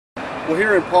We're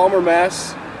here in Palmer,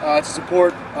 Mass. To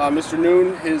support Mr.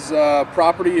 Noone. His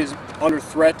property is under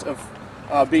threat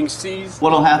of being seized.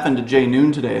 What'll happen to Jay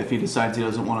Noone today if he decides he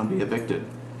doesn't want to be evicted?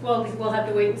 Well, we'll have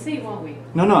to wait and see, won't we?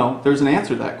 No, there's an answer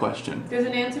to that question. There's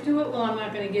an answer to it? Well, I'm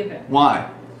not going to give it. Why?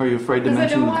 Are you afraid to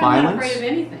mention the violence? I'm not afraid of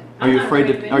anything.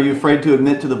 Are you afraid to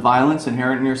admit to the violence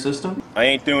inherent in your system? I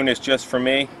ain't doing this just for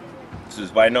me. This is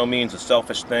by no means a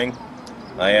selfish thing.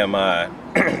 I am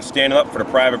standing up for the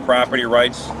private property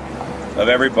rights of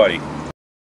everybody.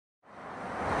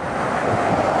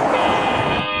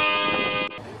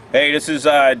 Hey, this is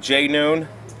Jay Noone.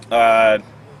 My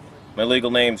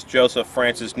legal name's Joseph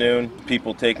Francis Noone.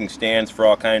 People taking stands for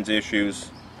all kinds of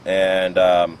issues, and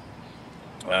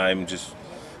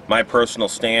my personal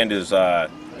stand is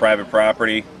private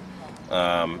property,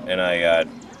 and I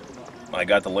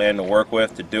got the land to work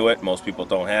with to do it. Most people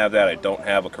don't have that. I don't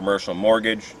have a commercial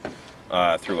mortgage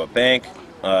through a bank,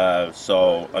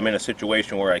 so I'm in a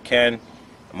situation where I can.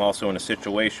 I'm also in a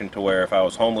situation to where if I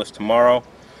was homeless tomorrow,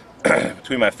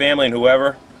 between my family and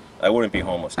whoever, I wouldn't be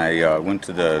homeless. I went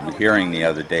to the hearing the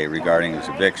other day regarding his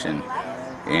eviction,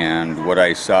 and what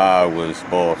I saw was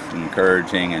both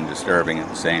encouraging and disturbing at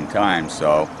the same time.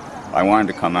 So I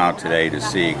wanted to come out today to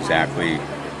see exactly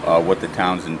what the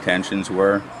town's intentions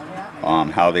were,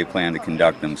 how they plan to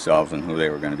conduct themselves, and who they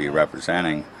were going to be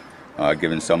representing.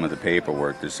 Given some of the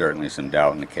paperwork, there's certainly some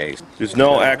doubt in the case. There's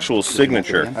no actual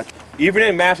signature. Even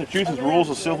in Massachusetts rules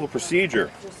of civil procedure,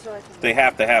 they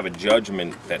have to have a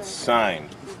judgment that's signed.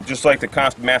 Just like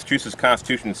the Massachusetts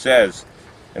Constitution says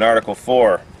in Article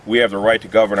 4, we have the right to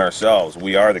govern ourselves.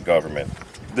 We are the government.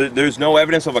 There's no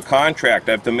evidence of a contract.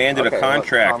 I've demanded a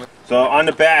contract. So on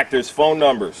the back, there's phone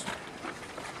numbers.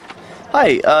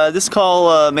 Hi, this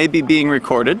call may be being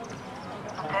recorded.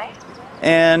 Okay.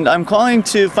 And I'm calling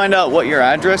to find out what your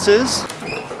address is.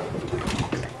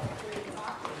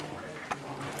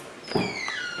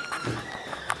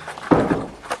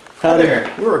 Hi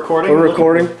there. We're recording. We're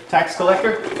recording. Tax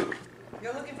collector?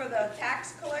 You're looking for the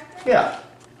tax collector? Yeah.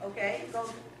 Okay,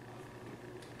 so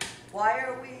why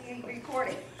are we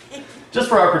recording? Just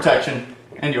for our protection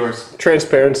and yours.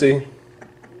 Transparency.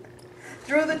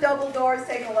 Through the double doors,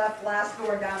 take a left, last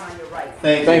door down on your right.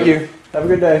 Thank you. Have a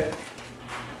good day.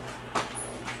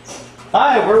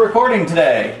 Hi, we're recording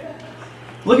today.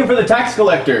 Looking for the tax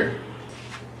collector.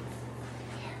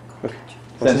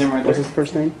 What's his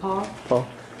first name? Paul? Paul.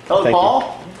 Hello, Thank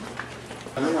Paul.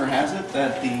 Rumor has it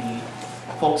that the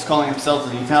folks calling themselves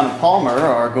in the town of Palmer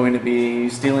are going to be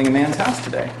stealing a man's house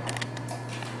today.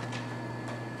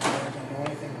 I don't know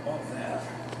anything about that.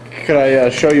 Could I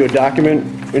show you a document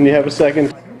when you have a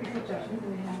second?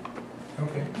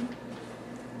 Okay.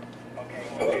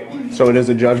 Okay. So it is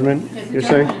a judgment, you're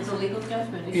saying? It's a legal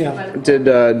judgment. Issued Yeah. by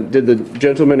the Did the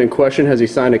gentleman in question, has he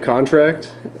signed a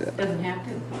contract? court. Doesn't have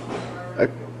to.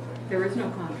 There is no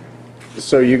contract.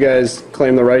 So you guys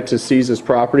claim the right to seize his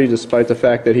property despite the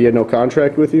fact that he had no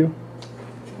contract with you?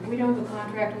 We don't have a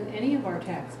contract with any of our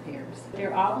taxpayers.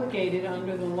 They're obligated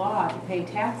under the law to pay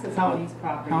taxes on these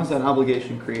properties. How is that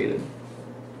obligation created?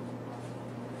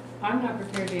 I'm not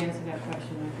prepared to answer that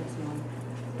question at this moment.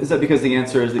 Is that because the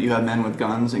answer is that you have men with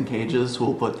guns in cages who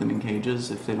will put them in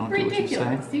cages if they don't do what you say?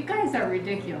 Ridiculous. You guys are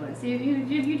ridiculous.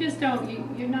 You just don't,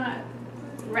 you're not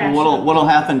Well, rational. what'll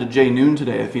happen to Jay Noone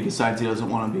today if he decides he doesn't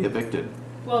want to be evicted?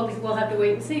 Well, we'll have to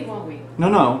wait and see, won't we?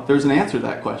 No, there's an answer to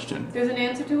that question. There's an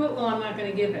answer to it? Well, I'm not going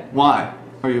to give it. Why?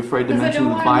 Are you afraid to mention the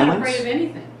I'm not violence? afraid of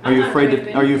anything. Are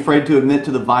you afraid to admit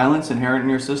to the violence inherent in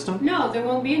your system? No, there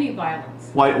won't be any violence.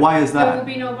 Why is There will that?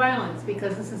 be no violence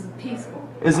because this is peaceful.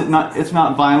 Is it not? It's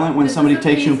not violent when This somebody is a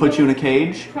takes you and puts you in a peaceful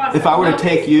cage? process. If I were to No,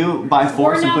 take you by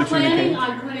force and We're put you not in a planning cage?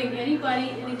 on putting anybody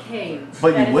in a cage.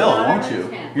 But That you is will, not our won't you?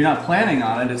 intent. You're not planning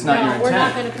on it. It's not No, your we're not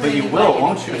intent. gonna put But you anybody will, in a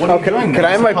won't you? cage. What are you Can doing? I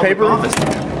have It's a my public paper? office.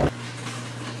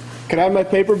 Can I have my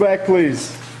paper back,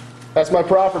 please? That's my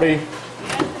property.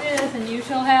 Yes, it is, and you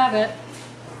shall have it.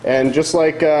 And just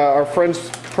like our friend's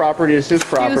property is his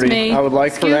property, me. I would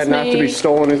like for that Excuse not to be me.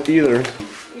 stolen either.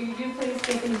 Will you do please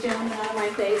take these gentlemen out of my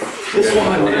face? This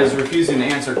woman is refusing to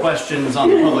answer questions on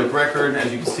the public record.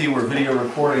 As you can see, we're video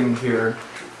recording here.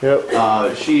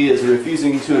 Yep. She is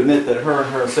refusing to admit that her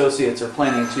and her associates are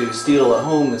planning to steal a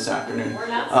home this afternoon. We're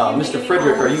not stealing Mr. any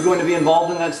Frederick, are homes. you going to be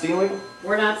involved in that stealing?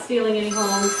 We're not stealing any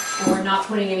homes, and we're not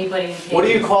putting anybody in cages. What do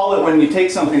you call it when you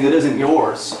take something that isn't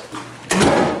yours?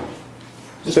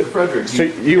 Mr. Frederick, So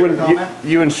do you have a comment?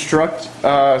 you instruct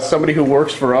somebody who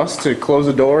works for us to close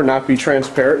the door, not be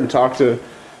transparent, and talk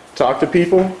to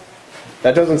people?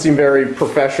 That doesn't seem very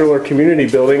professional or community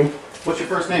building. What's your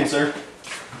first name, sir?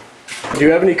 Do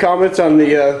you have any comments on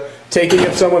the taking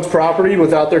of someone's property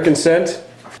without their consent?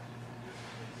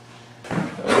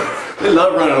 They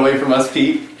love running away from us,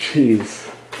 Pete. Jeez.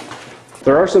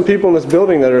 There are some people in this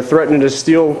building that are threatening to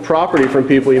steal property from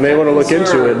people. You may want to look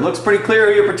into it. Looks pretty clear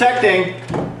who you're protecting.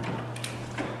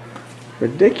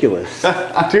 Ridiculous.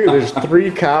 Dude, there's 3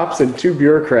 cops and 2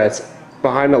 bureaucrats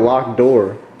behind a locked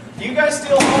door. Do you guys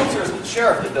steal homes, or is it the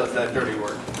sheriff that does that dirty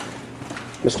work?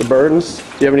 Mr. Burns, do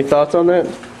you have any thoughts on that?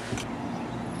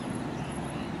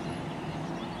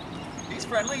 He's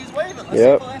friendly, he's waving. Let's Yep. see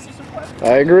if he'll answer some questions.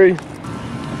 I agree.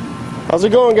 How's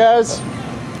it going, guys?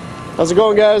 How's it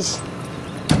going, guys?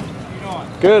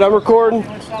 Good, I'm recording.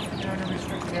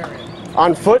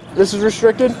 On foot? This is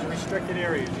restricted? Restricted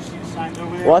area. You see the signs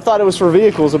over there? Well, I thought it was for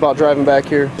vehicles about driving back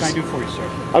here. What can I do for you, sir?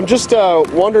 I'm just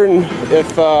wondering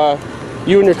if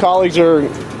you and your colleagues are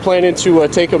planning to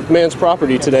take a man's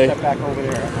property today. Step back over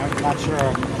there. I'm not sure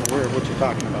I'm aware of what you're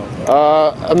talking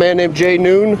about. A man named Jay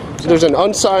Noone. There's an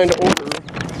unsigned order.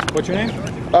 What's your name?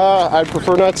 I'd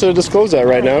prefer not to disclose that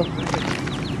right now.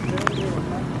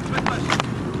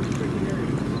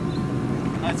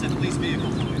 That's a police vehicle.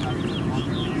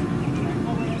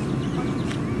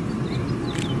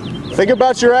 Think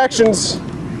about your actions. He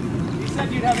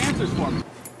said you'd have answers for me.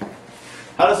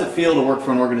 How does it feel to work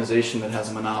for an organization that has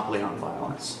a monopoly on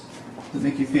violence? Does it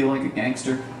make you feel like a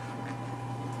gangster?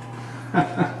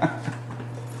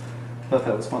 Thought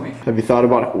that was funny. Have you thought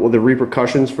about the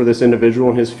repercussions for this individual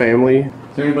and his family? Is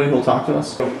there anybody who'll talk to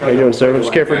us? How you doing, sir?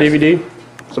 Just care for DVD?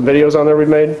 Some videos on there we've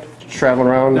made? Just traveling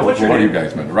around. Now, what's your What are you name?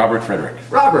 guys, man? Robert Frederick.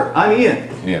 Robert, I'm Ian.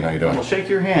 Ian, how you doing? We'll shake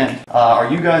your hand. Are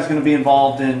you guys going to be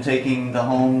involved in taking the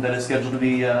home that is scheduled to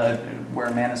be, where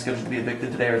a man is scheduled to be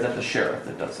evicted today, or is that the sheriff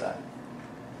that does that?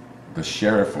 The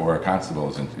sheriff or a constable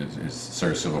is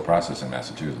serves civil process in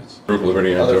Massachusetts. Group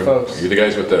Liberty and Other folks. Are you the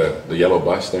guys with the yellow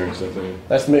bus there and stuff?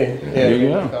 That's me. Yeah, you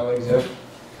go. colleagues, yeah. Have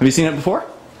you seen it before?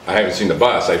 I haven't seen the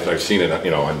bus. I've seen it,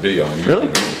 on video. On Really?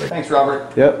 YouTube. Thanks,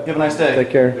 Robert. Yep. You have a nice day. Take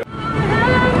care.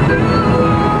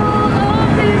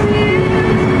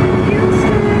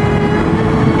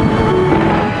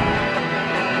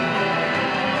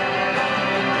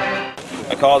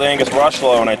 I called Angus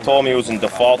Rushlow and I told him he was in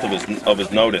default of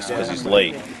his notice because he's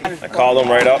late. I called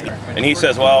him right up and he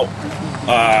says, well,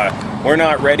 we're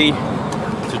not ready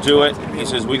to do it. He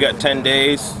says, we got 10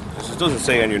 days. He says, doesn't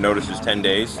say on your notice it's 10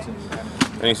 days.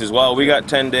 And he says, well, we got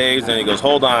 10 days. And he goes,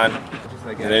 hold on.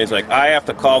 And then he's like, I have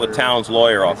to call the town's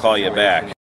lawyer. I'll call you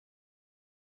back.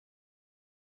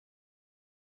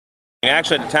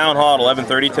 Actually, at the town hall at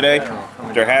 11:30 today,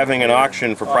 they're having an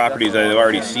auction for properties that they've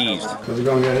already seized. How's it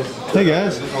going, guys? Hey,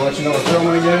 guys. I'll let you know what's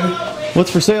filming again.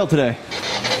 What's for sale today?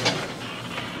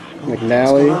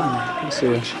 McNally. Let's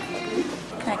see.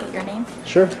 Can I get your name?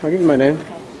 Sure, I'll give you my name.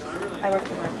 I work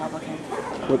for the Republican.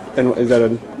 And is that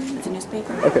a... It's a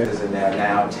newspaper. Okay. And they're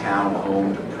now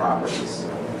town-owned properties.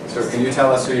 So can you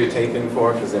tell us who you're taping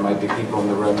for? Because there might be people in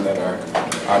the room that are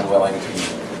unwilling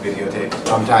to videotape.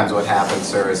 Sometimes what happens,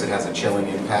 sir, is it has a chilling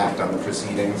impact on the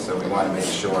proceedings, so we want to make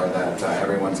sure that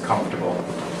everyone's comfortable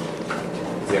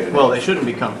here today. Well, they shouldn't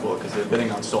be comfortable because they're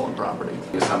bidding on stolen property.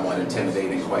 You're somewhat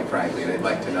intimidating, quite frankly. They'd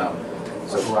like to know.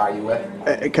 So who are you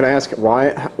with? Can I ask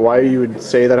why you would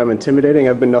say that I'm intimidating?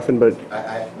 I've been nothing but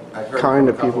I've heard kind from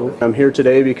to a couple people. I'm here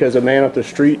today because a man up the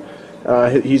street,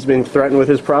 he's been threatened with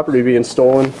his property being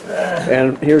stolen.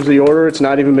 And here's the order. It's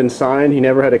not even been signed. He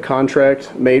never had a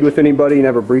contract made with anybody. He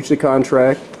never breached a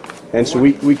contract. And so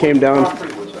we came down.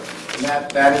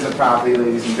 That is a property,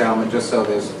 ladies and gentlemen, just so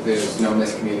there's no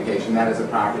miscommunication. That is a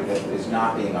property that is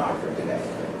not being offered today.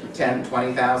 $10,000,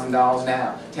 $20,000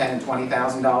 now. $10,000,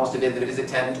 $20,000 to visit.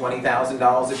 $10,000,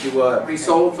 $20,000 if you would. We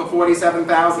sold for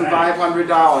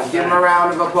 $47,500. Give him a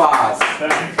round of applause.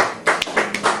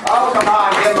 Oh, come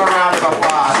on, give him a round of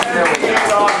applause. There we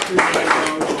go.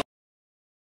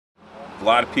 A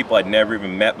lot of people I'd never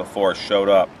even met before showed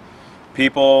up.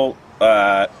 People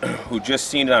who just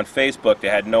seen it on Facebook, they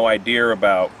had no idea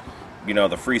about,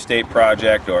 the Free State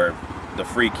Project or the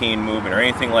Free Keene movement or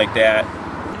anything like that.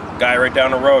 Guy right down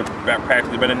the road,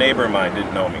 practically been a neighbor of mine,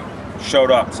 didn't know me.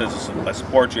 Showed up, says, I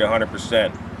support you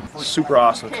 100%. Super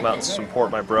awesome to come out and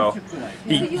support my bro.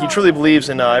 He truly believes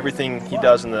in everything he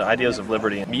does in the ideas of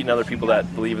liberty. Meeting other people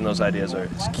that believe in those ideas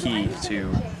is key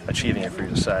to achieving a free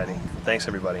society. Thanks,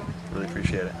 everybody. Really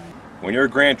appreciate it. When your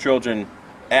grandchildren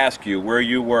ask you where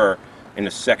you were in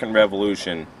the Second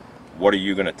Revolution, what are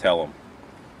you going to tell them?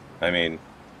 I mean,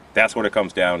 that's what it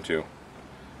comes down to.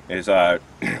 Is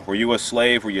were you a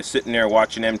slave? Were you sitting there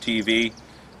watching MTV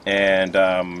and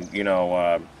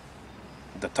the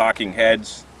talking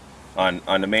heads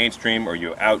on the mainstream, or are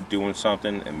you out doing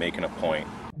something and making a point?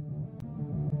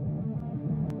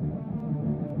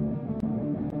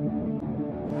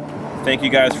 Thank you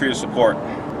guys for your support.